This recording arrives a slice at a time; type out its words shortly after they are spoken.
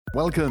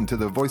Welcome to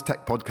the Voice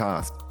Tech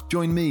Podcast.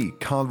 Join me,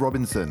 Carl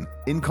Robinson,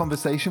 in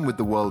conversation with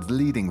the world's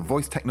leading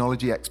voice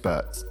technology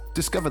experts.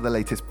 Discover the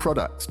latest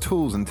products,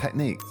 tools, and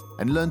techniques,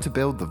 and learn to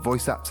build the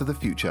voice apps of the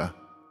future.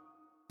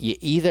 You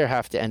either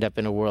have to end up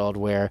in a world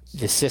where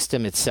the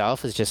system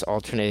itself is just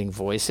alternating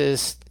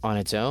voices on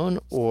its own,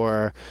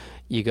 or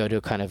you go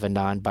to kind of a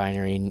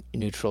non-binary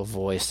neutral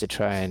voice to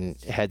try and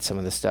head some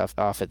of the stuff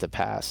off at the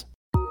pass.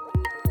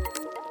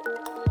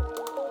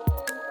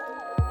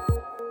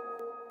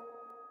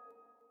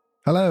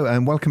 Hello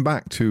and welcome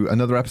back to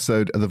another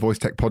episode of the Voice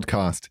Tech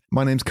Podcast.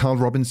 My name's Carl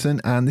Robinson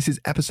and this is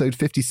episode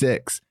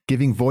 56,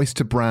 Giving Voice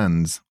to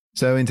Brands.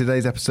 So in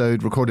today's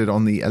episode, recorded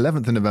on the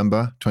 11th of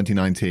November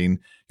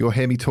 2019, you'll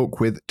hear me talk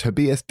with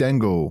Tobias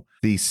Dengel,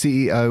 the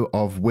CEO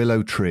of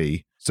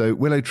WillowTree. So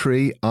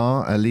WillowTree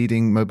are a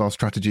leading mobile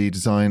strategy,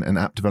 design and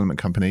app development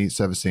company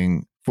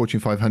servicing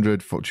Fortune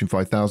 500, Fortune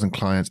 5000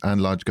 clients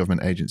and large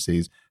government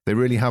agencies. They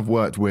really have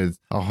worked with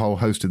a whole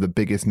host of the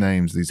biggest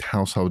names, these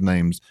household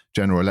names,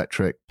 General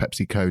Electric,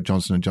 PepsiCo,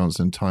 Johnson &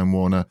 Johnson, Time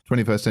Warner,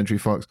 21st Century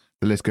Fox,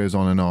 the list goes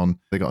on and on.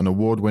 They got an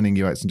award-winning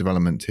UX and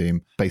development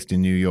team based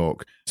in New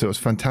York. So it was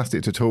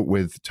fantastic to talk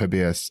with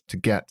Tobias to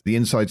get the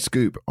inside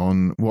scoop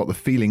on what the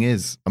feeling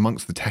is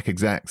amongst the tech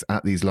execs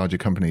at these larger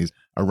companies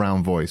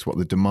around voice, what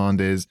the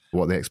demand is,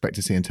 what they expect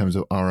to see in terms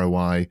of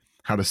ROI,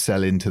 how to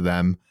sell into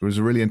them. It was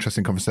a really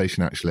interesting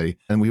conversation, actually.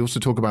 And we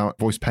also talk about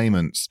voice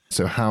payments.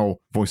 So how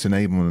voice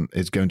enablement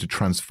is going to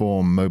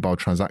transform mobile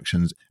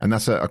transactions. And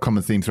that's a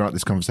common theme throughout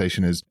this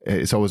conversation is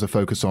it's always a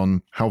focus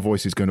on how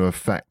voice is going to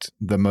affect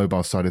the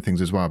mobile side of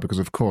things as well, because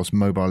of course,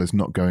 mobile is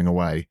not going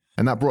away.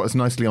 And that brought us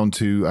nicely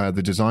onto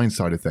the design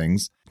side of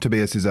things.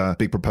 Tobias is a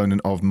big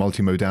proponent of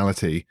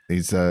multimodality.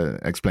 He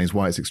explains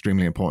why it's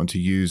extremely important to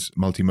use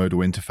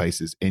multimodal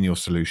interfaces in your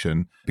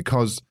solution,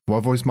 because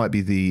while voice might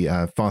be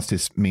the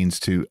fastest means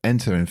to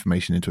enter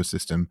information into a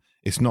system,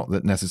 it's not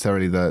that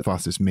necessarily the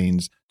fastest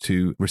means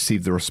to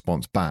receive the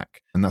response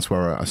back. And that's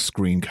where a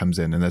screen comes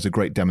in. And there's a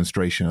great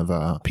demonstration of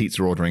a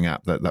pizza ordering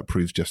app that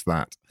proves just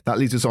that. That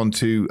leads us on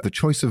to the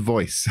choice of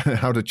voice,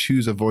 how to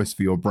choose a voice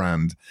for your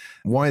brand.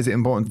 Why is it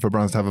important for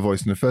brands to have a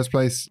voice in the first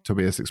place?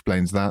 Tobias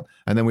explains that.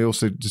 And then we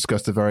also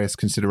discuss the various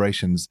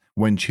considerations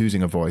when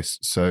choosing a voice.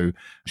 So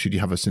should you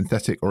have a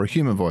synthetic or a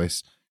human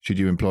voice? Should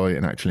you employ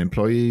an actual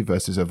employee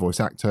versus a voice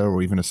actor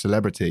or even a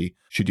celebrity?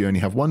 Should you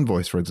only have one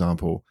voice, for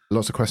example?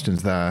 Lots of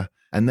questions there.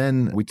 And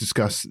then we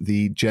discuss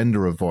the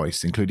gender of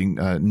voice, including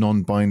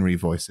non-binary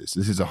voices.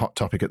 This is a hot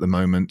topic at the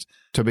moment.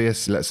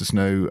 Tobias lets us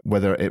know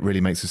whether it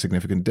really makes a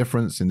significant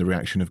difference in the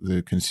reaction of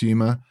the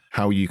consumer,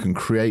 how you can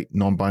create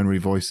non-binary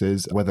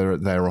voices, whether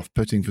they're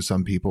off-putting for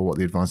some people, what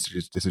the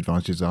advantages,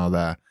 disadvantages are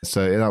there.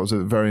 So that was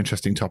a very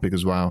interesting topic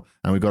as well.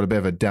 And we got a bit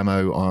of a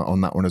demo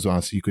on that one as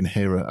well, so you can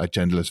hear a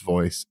genderless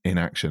voice in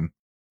action.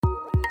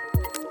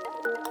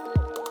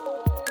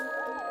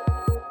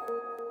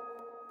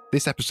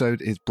 This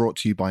episode is brought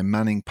to you by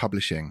Manning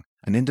Publishing,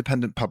 an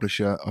independent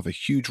publisher of a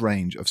huge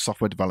range of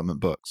software development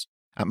books.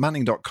 At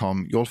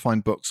Manning.com, you'll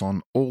find books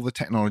on all the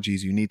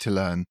technologies you need to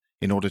learn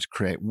in order to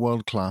create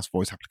world-class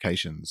voice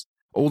applications.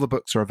 All the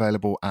books are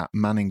available at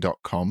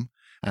Manning.com,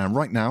 and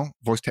right now,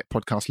 Voice Tech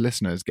Podcast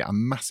listeners get a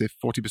massive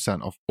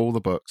 40% off all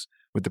the books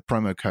with the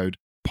promo code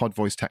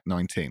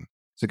PodVoiceTech19.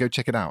 So go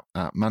check it out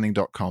at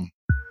Manning.com.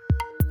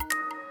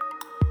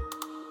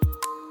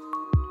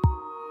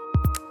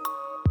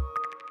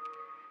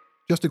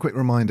 Just a quick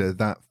reminder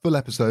that full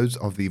episodes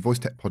of the Voice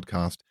Tech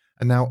Podcast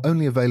are now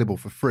only available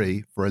for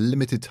free for a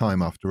limited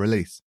time after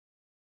release.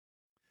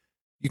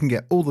 You can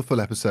get all the full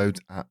episodes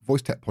at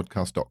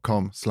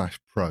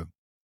voicetechpodcast.com/pro.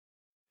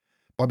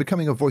 By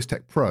becoming a Voice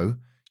Tech Pro,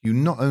 you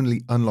not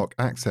only unlock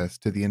access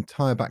to the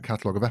entire back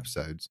catalogue of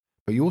episodes,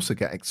 but you also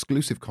get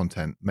exclusive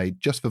content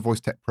made just for Voice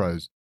Tech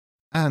Pros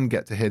and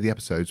get to hear the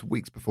episodes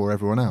weeks before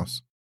everyone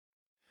else.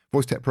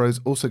 Voice Tech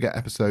Pros also get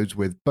episodes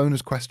with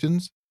bonus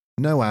questions,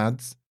 no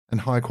ads,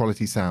 and high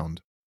quality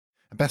sound.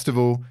 And best of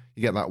all,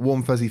 you get that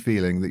warm fuzzy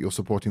feeling that you're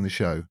supporting the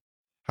show,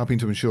 helping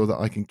to ensure that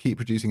I can keep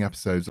producing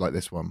episodes like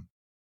this one.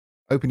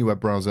 Open your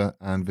web browser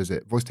and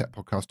visit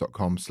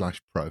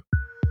voicetechpodcast.com/pro.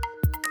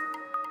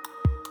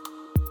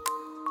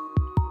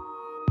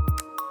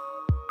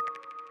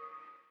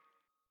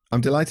 I'm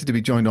delighted to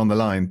be joined on the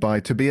line by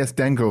Tobias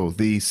Dengel,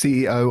 the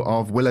CEO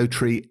of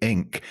WillowTree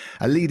Inc.,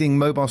 a leading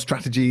mobile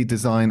strategy,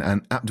 design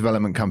and app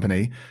development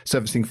company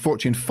servicing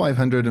Fortune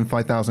 500 and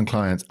 5,000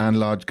 clients and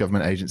large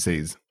government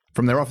agencies.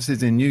 From their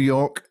offices in New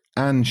York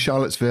and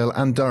Charlottesville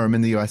and Durham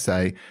in the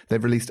USA,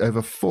 they've released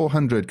over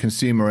 400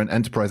 consumer and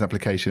enterprise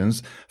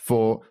applications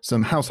for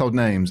some household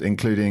names,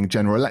 including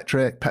General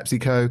Electric,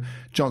 PepsiCo,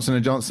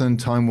 Johnson & Johnson,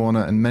 Time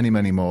Warner, and many,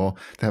 many more.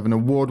 They have an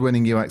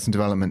award-winning UX and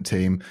development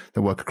team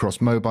that work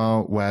across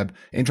mobile, web,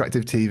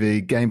 interactive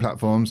TV, game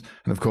platforms,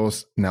 and of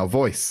course, now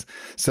voice.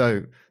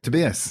 So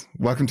Tobias,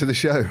 welcome to the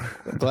show.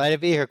 Glad to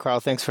be here,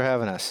 Carl. Thanks for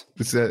having us.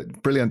 It's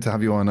brilliant to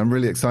have you on. I'm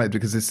really excited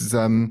because this is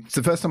it's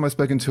the first time I've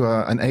spoken to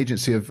an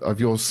agency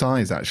of your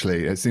size,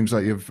 actually. It seems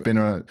like you've been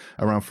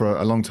around for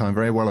a long time,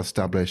 very well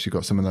established. You've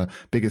got some of the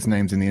biggest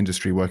names in the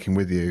industry working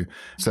with you.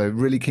 So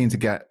really keen to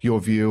get your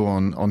view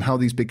on how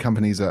these big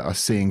companies are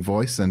seeing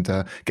voice and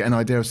get an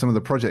idea of some of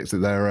the projects that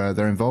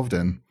they're involved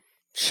in.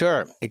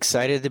 Sure.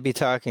 Excited to be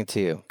talking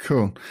to you.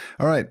 Cool.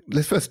 All right.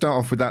 Let's first start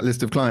off with that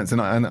list of clients. And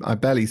I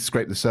barely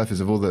scraped the surface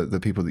of all the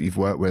people that you've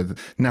worked with.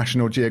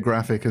 National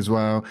Geographic as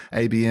well,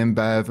 AB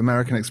InBev,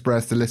 American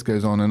Express, the list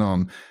goes on and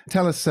on.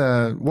 Tell us,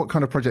 what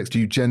kind of projects do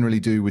you generally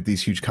do with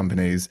these huge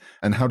companies?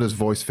 And how does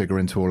voice figure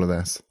into all of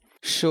this?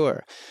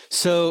 Sure.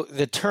 So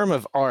the term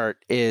of art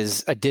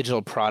is a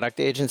digital product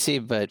agency,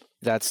 but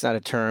that's not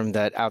a term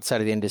that outside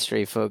of the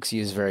industry folks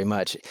use very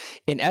much.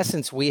 In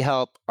essence, we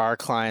help our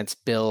clients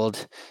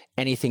build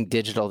anything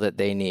digital that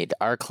they need.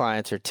 Our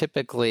clients are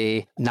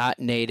typically not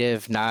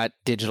native, not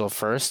digital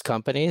first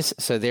companies.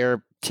 So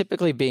they're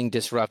typically being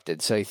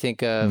disrupted. So you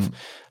think of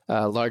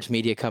a large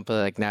media company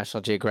like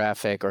National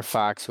Geographic or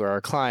Fox, who are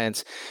our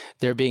clients,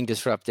 they're being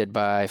disrupted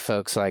by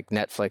folks like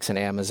Netflix and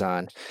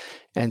Amazon.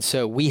 And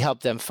so we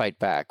help them fight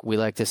back. We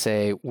like to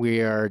say we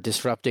are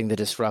disrupting the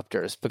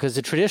disruptors because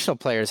the traditional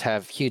players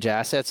have huge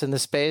assets in the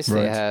space.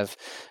 Right. They have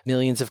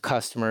millions of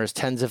customers,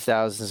 tens of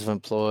thousands of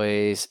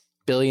employees,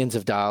 billions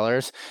of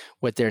dollars.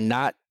 What they're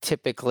not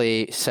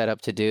typically set up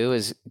to do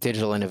is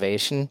digital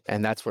innovation.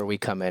 And that's where we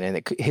come in.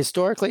 And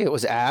historically, it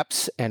was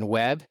apps and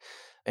web.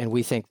 And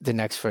we think the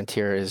next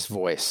frontier is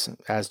voice,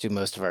 as do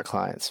most of our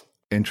clients.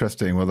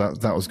 Interesting. Well,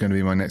 that was going to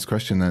be my next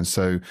question then.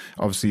 So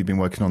obviously you've been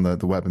working on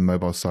the web and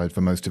mobile side for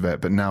most of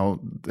it, but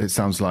now it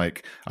sounds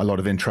like a lot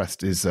of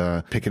interest is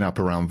picking up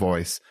around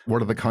voice.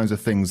 What are the kinds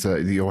of things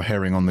that you're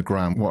hearing on the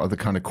ground? What are the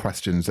kind of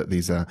questions that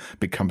these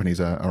big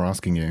companies are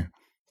asking you?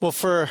 Well,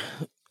 for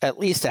at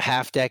least a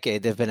half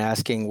decade, they've been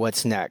asking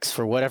what's next.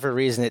 For whatever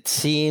reason, it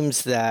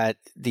seems that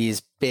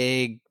these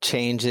big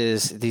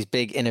changes, these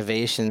big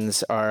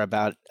innovations are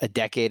about a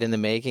decade in the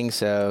making.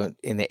 So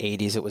in the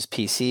 80s, it was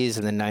PCs.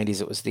 In the 90s,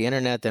 it was the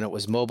internet. Then it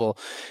was mobile.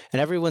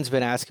 And everyone's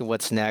been asking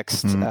what's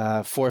next.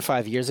 4 or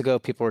 5 years ago,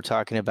 people were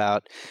talking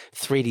about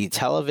 3D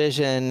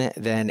television.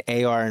 Then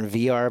AR and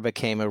VR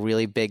became a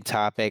really big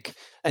topic.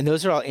 And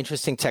those are all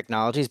interesting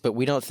technologies, but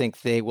we don't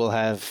think they will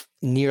have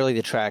nearly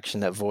the traction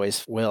that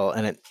voice will.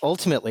 And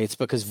ultimately, it's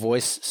because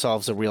voice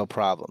solves a real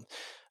problem.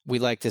 We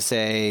like to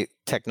say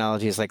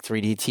technology is like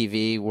 3D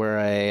TV. We're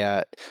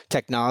a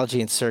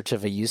technology in search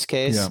of a use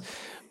case. Yeah.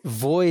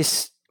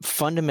 Voice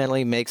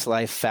fundamentally makes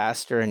life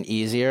faster and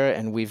easier.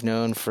 And we've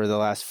known for the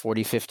last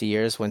 40, 50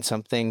 years, when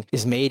something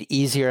is made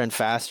easier and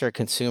faster,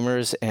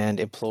 consumers and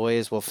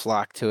employees will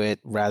flock to it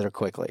rather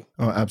quickly.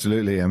 Oh,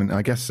 absolutely. I mean,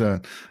 I guess a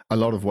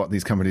lot of what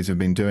these companies have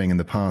been doing in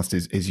the past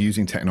is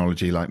using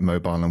technology like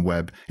mobile and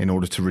web in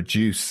order to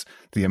reduce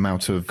the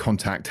amount of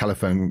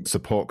telephone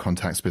support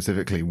contact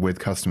specifically with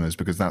customers,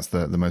 because that's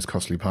the most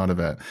costly part of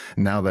it.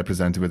 Now they're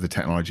presented with the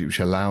technology which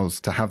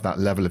allows to have that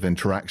level of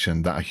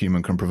interaction that a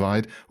human can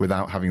provide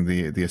without having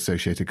the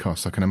associated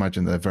costs. I can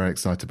imagine they're very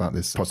excited about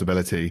this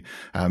possibility.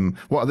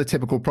 What are the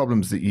typical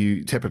problems that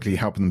you typically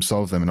help them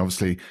solve them? And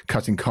obviously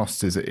cutting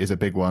costs is a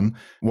big one.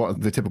 What are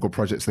the typical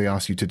projects they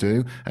ask you to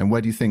do? And where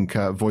do you think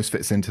voice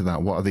fits into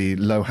that? What are the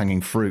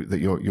low-hanging fruit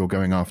that you're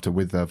going after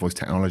with voice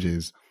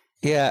technologies?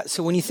 Yeah.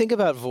 So when you think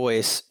about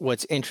voice,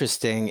 what's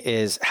interesting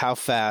is how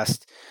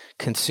fast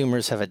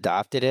consumers have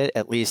adopted it,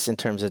 at least in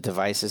terms of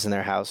devices in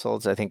their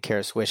households. I think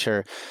Kara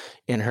Swisher,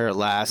 in her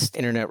last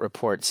internet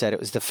report, said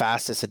it was the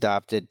fastest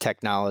adopted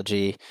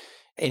technology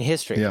in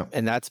history. Yeah.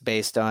 And that's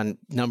based on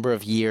number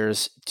of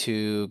years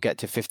to get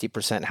to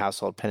 50%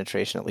 household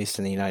penetration, at least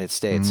in the United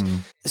States.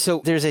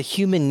 So there's a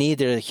human need,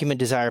 there's a human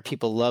desire.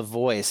 People love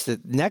voice. The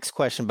next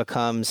question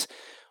becomes,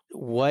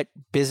 what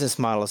business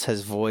models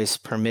has voice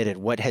permitted?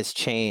 What has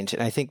changed?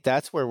 And I think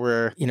that's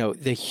where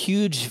the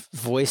huge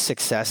voice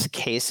success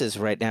cases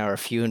right now are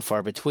few and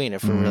far between,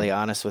 if we're really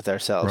honest with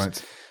ourselves.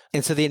 Right.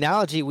 And so the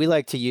analogy we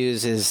like to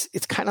use is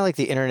it's kind of like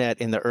the internet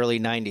in the early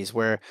 90s,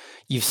 where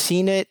you've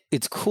seen it,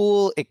 it's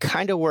cool, it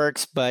kind of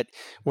works, but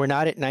we're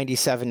not at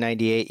 97,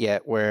 98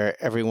 yet,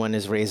 where everyone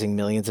is raising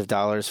millions of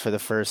dollars for the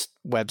first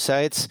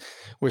websites.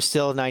 We're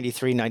still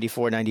 93,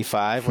 94,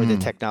 95, where the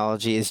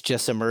technology is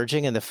just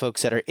emerging and the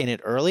folks that are in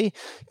it early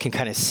can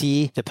kind of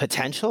see the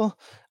potential.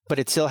 But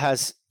it still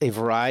has a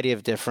variety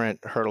of different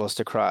hurdles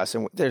to cross.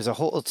 And there's a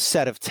whole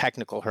set of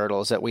technical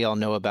hurdles that we all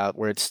know about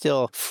where it's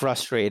still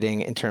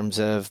frustrating in terms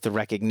of the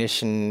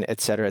recognition,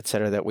 et cetera,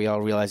 that we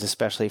all realize,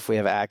 especially if we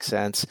have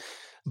accents.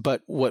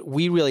 But what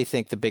we really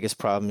think the biggest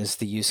problem is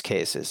the use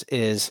cases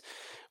is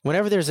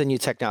whenever there's a new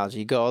technology,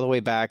 you go all the way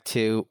back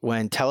to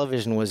when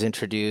television was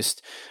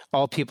introduced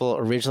all people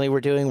originally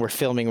were doing were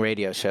filming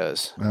radio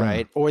shows,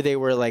 right? Or they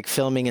were like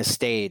filming a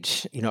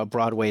stage, a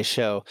Broadway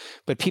show.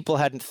 But people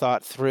hadn't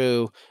thought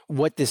through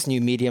what this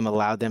new medium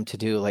allowed them to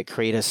do, like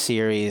create a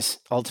series,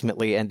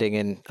 ultimately ending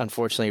in,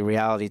 unfortunately,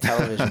 reality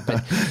television.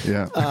 But,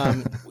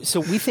 so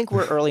we think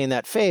we're early in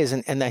that phase.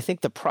 And I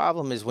think the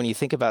problem is when you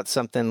think about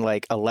something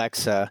like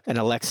Alexa, an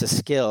Alexa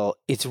skill,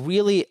 it's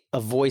really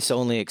a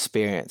voice-only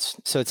experience.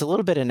 So it's a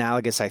little bit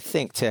analogous, I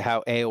think, to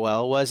how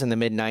AOL was in the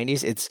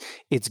mid-90s.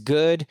 It's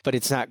good, but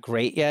it's not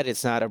great yet.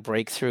 It's not a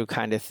breakthrough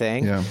kind of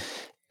thing. Yeah.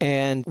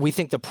 And we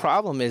think the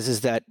problem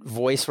is that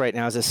voice right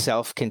now is a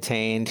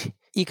self-contained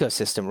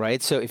ecosystem,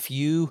 right? So if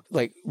you,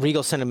 like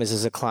Regal Cinemas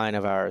is a client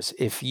of ours,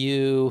 if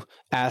you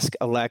ask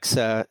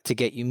Alexa to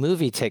get you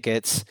movie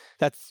tickets,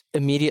 that's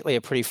immediately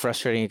a pretty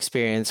frustrating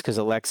experience because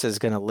Alexa is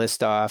going to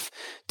list off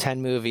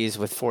 10 movies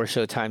with 4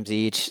 showtimes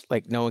each,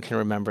 like no one can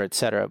remember, et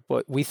cetera.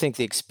 But we think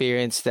the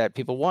experience that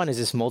people want is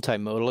this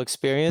multimodal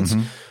experience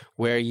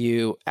where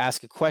you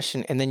ask a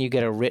question and then you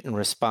get a written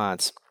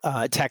response,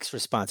 a text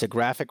response, a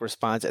graphic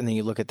response, and then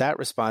you look at that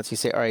response, you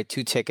say, all right,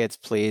 2 tickets,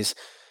 please,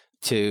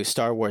 to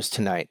Star Wars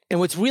tonight.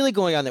 And what's really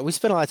going on, that we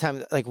spend a lot of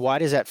time, like, why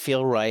does that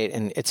feel right?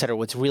 And et cetera,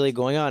 what's really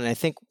going on? And I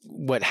think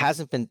what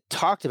hasn't been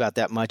talked about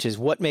that much is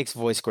what makes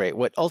voice great.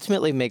 What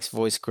ultimately makes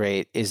voice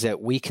great is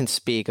that we can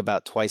speak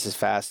about twice as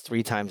fast,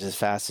 3 times as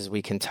fast as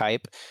we can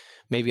type.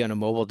 Maybe on a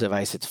mobile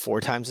device, it's 4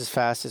 times as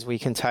fast as we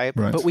can type,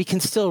 but we can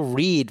still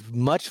read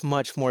much,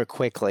 much more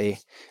quickly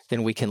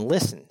than we can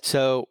listen.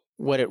 So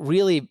what it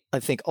really, I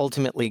think,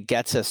 ultimately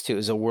gets us to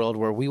is a world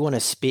where we want to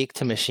speak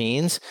to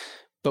machines,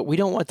 but we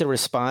don't want the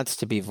response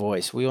to be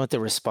voice. We want the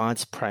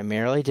response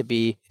primarily to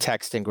be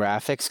text and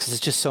graphics because it's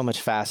just so much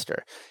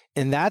faster.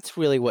 And that's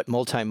really what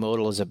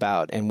multimodal is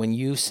about. And when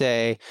you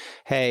say,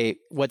 hey,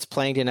 what's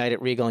playing tonight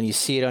at Regal, and you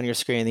see it on your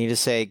screen, and you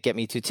just say, get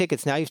me 2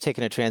 tickets, now you've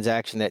taken a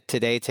transaction that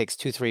today takes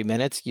 2-3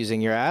 minutes using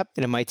your app,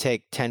 and it might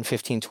take 10,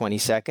 15, 20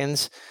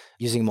 seconds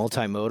using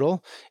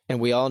multimodal.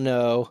 And we all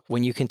know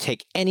when you can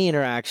take any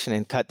interaction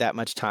and cut that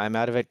much time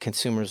out of it,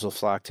 consumers will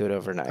flock to it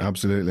overnight.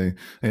 Absolutely.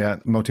 Yeah,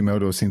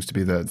 multimodal seems to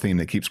be the theme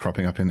that keeps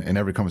cropping up in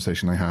every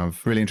conversation I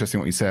have. Really interesting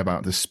what you say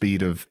about the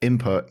speed of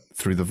input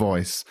through the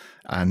voice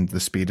and the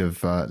speed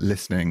of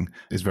listening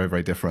is very,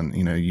 very different.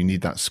 You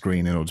need that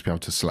screen in order to be able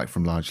to select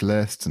from large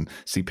lists and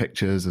see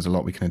pictures. There's a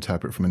lot we can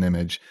interpret from an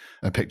image.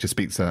 A picture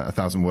speaks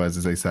 1,000 words,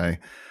 as they say.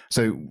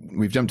 So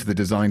we've jumped to the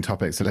design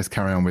topic, so let's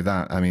carry on with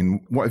that. I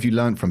mean, what have you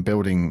learned from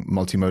building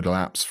multimodal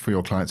apps for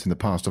your clients in the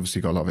past? Obviously,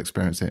 you've got a lot of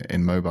experience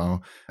in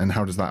mobile, and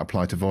how does that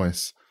apply to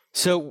voice?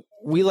 So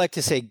we like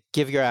to say,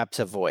 give your apps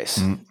a voice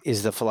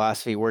is the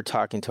philosophy we're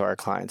talking to our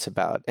clients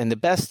about. And the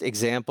best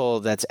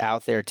example that's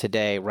out there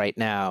today, right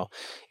now,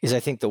 is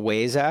I think the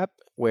Waze app,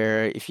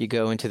 where if you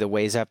go into the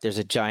Waze app, there's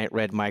a giant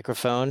red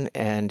microphone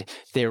and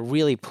they're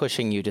really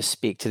pushing you to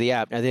speak to the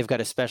app. Now, they've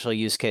got a special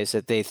use case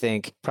that they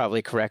think,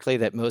 probably correctly,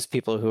 that most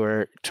people who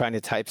are trying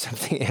to type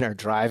something in are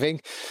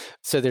driving.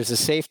 So there's a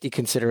safety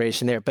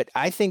consideration there. But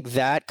I think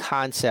that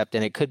concept,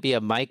 and it could be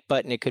a mic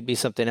button, it could be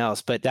something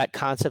else, but that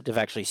concept of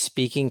actually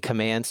speaking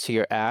commands to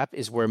your app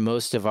is where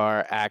most of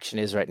our action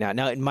is right now.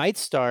 Now, it might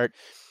start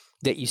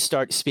that you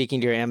start speaking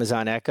to your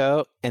Amazon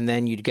Echo and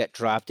then you'd get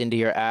dropped into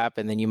your app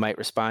and then you might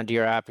respond to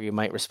your app or you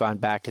might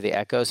respond back to the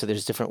Echo. So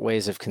there's different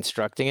ways of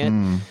constructing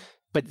it.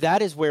 But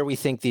that is where we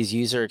think these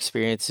user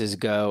experiences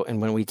go. And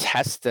when we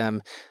test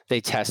them,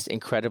 they test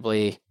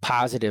incredibly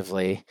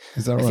positively.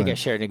 Is that right? I think I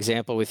shared an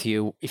example with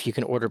you. If you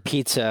can order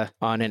pizza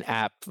on an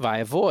app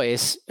via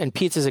voice, and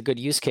pizza is a good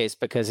use case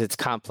because it's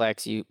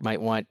complex. You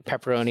might want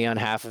pepperoni on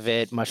half of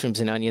it, mushrooms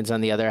and onions on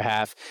the other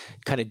half.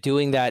 Kind of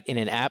doing that in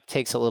an app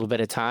takes a little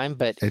bit of time,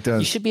 but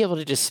you should be able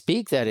to just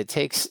speak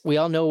that. We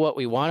all know what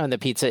we want on the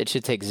pizza. It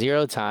should take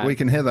 0 time. We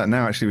can hear that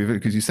now, actually,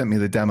 because you sent me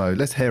the demo.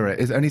 Let's hear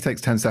it. It only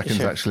takes 10 seconds,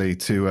 actually,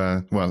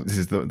 to... well, this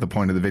is the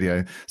point of the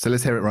video. So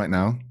let's hear it right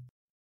now.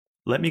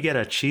 Let me get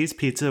a cheese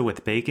pizza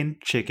with bacon,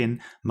 chicken,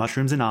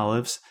 mushrooms, and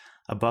olives,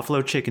 a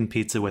buffalo chicken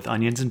pizza with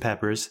onions and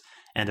peppers,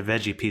 and a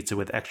veggie pizza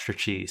with extra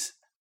cheese.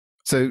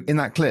 So in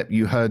that clip,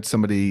 you heard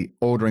somebody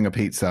ordering a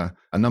pizza,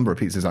 a number of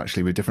pizzas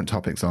actually with different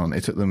topics on.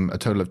 It took them a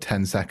total of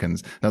 10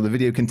 seconds. Now the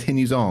video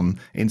continues on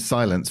in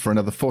silence for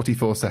another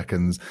 44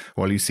 seconds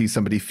while you see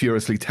somebody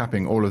furiously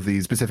tapping all of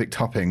these specific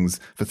toppings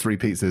for 3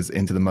 pizzas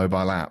into the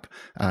mobile app.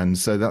 And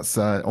so that's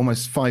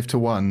almost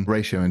 5-to-1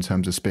 ratio in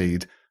terms of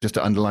speed, just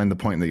to underline the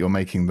point that you're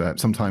making, that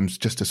sometimes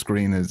just a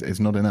screen is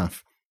not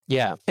enough.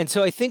 Yeah. And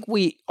so I think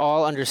we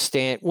all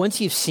understand, once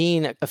you've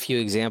seen a few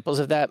examples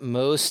of that,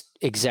 most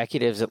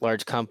executives at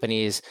large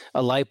companies,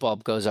 a light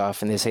bulb goes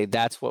off and they say,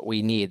 that's what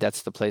we need.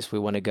 That's the place we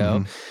want to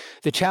go.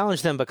 The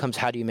challenge then becomes,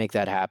 how do you make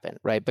that happen,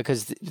 right?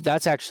 Because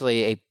that's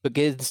actually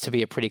begins to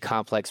be a pretty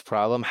complex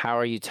problem. How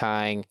are you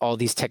tying all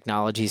these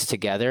technologies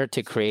together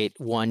to create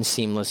one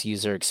seamless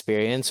user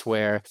experience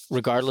where,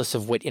 regardless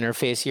of what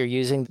interface you're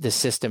using, the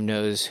system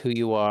knows who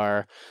you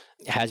are,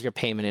 has your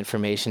payment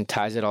information,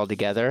 ties it all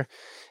together?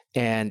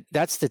 And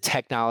that's the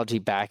technology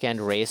back-end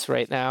race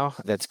right now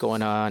that's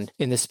going on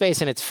in the space.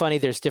 And it's funny,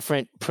 there's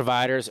different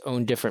providers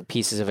own different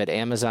pieces of it.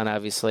 Amazon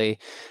obviously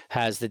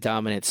has the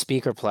dominant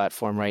speaker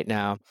platform right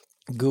now.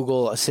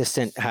 Google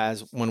Assistant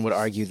has, one would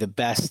argue, the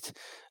best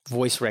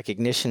voice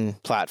recognition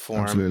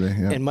platform. Absolutely,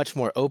 yeah. And much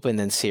more open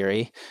than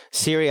Siri.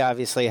 Siri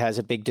obviously has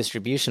a big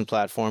distribution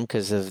platform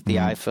because of the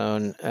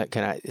iPhone,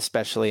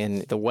 especially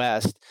in the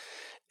West.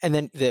 And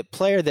then the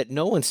player that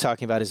no one's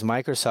talking about is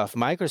Microsoft.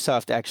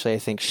 Microsoft actually, I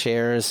think,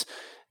 shares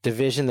the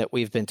vision that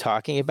we've been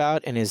talking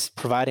about and is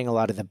providing a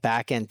lot of the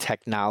back-end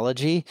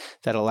technology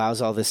that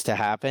allows all this to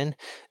happen.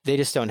 They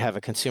just don't have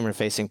a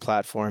consumer-facing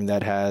platform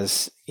that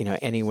has,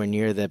 anywhere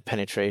near the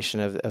penetration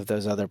of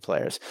those other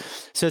players.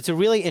 So it's a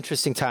really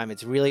interesting time.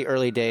 It's really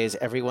early days.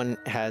 Everyone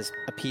has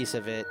a piece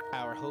of it.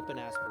 Our hope and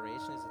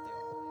aspiration is that they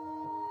all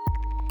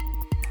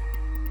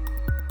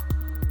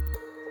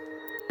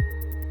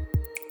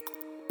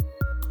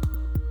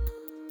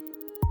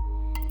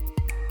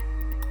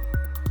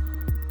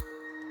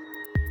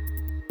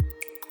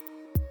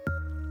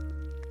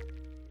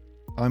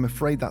I'm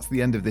afraid that's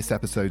the end of this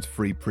episode's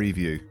free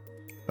preview.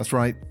 That's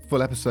right,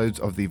 full episodes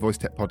of the Voice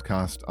Tech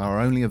podcast are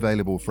only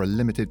available for a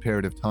limited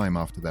period of time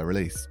after their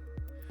release.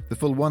 The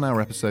full 1-hour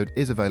episode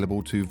is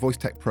available to Voice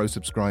Tech Pro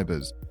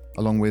subscribers,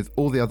 along with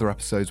all the other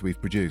episodes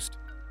we've produced.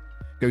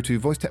 Go to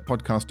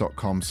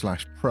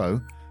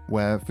voicetechpodcast.com/pro,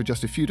 where for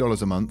just a few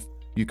dollars a month,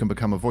 you can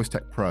become a Voice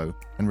Tech Pro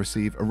and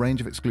receive a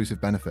range of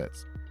exclusive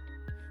benefits.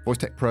 Voice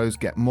Tech Pros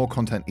get more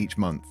content each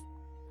month.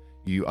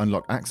 You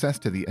unlock access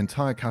to the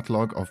entire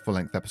catalogue of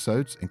full-length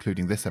episodes,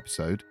 including this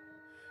episode.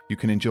 You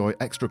can enjoy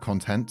extra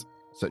content,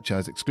 such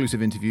as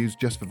exclusive interviews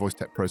just for Voice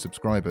Tech Pro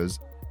subscribers,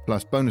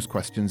 plus bonus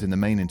questions in the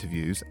main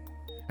interviews.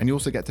 And you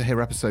also get to hear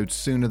episodes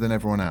sooner than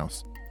everyone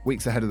else,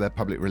 weeks ahead of their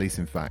public release,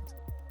 in fact.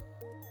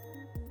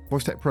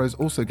 Voice Tech Pros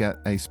also get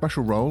a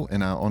special role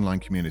in our online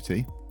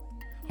community,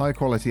 higher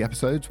quality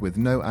episodes with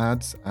no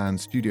ads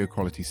and studio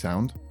quality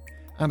sound,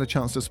 and a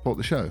chance to support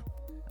the show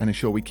and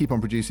ensure we keep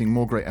on producing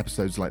more great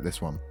episodes like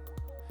this one.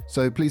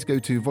 So please go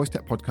to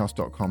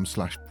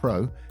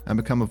voicetechpodcast.com/pro and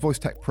become a Voice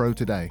Tech Pro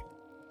today.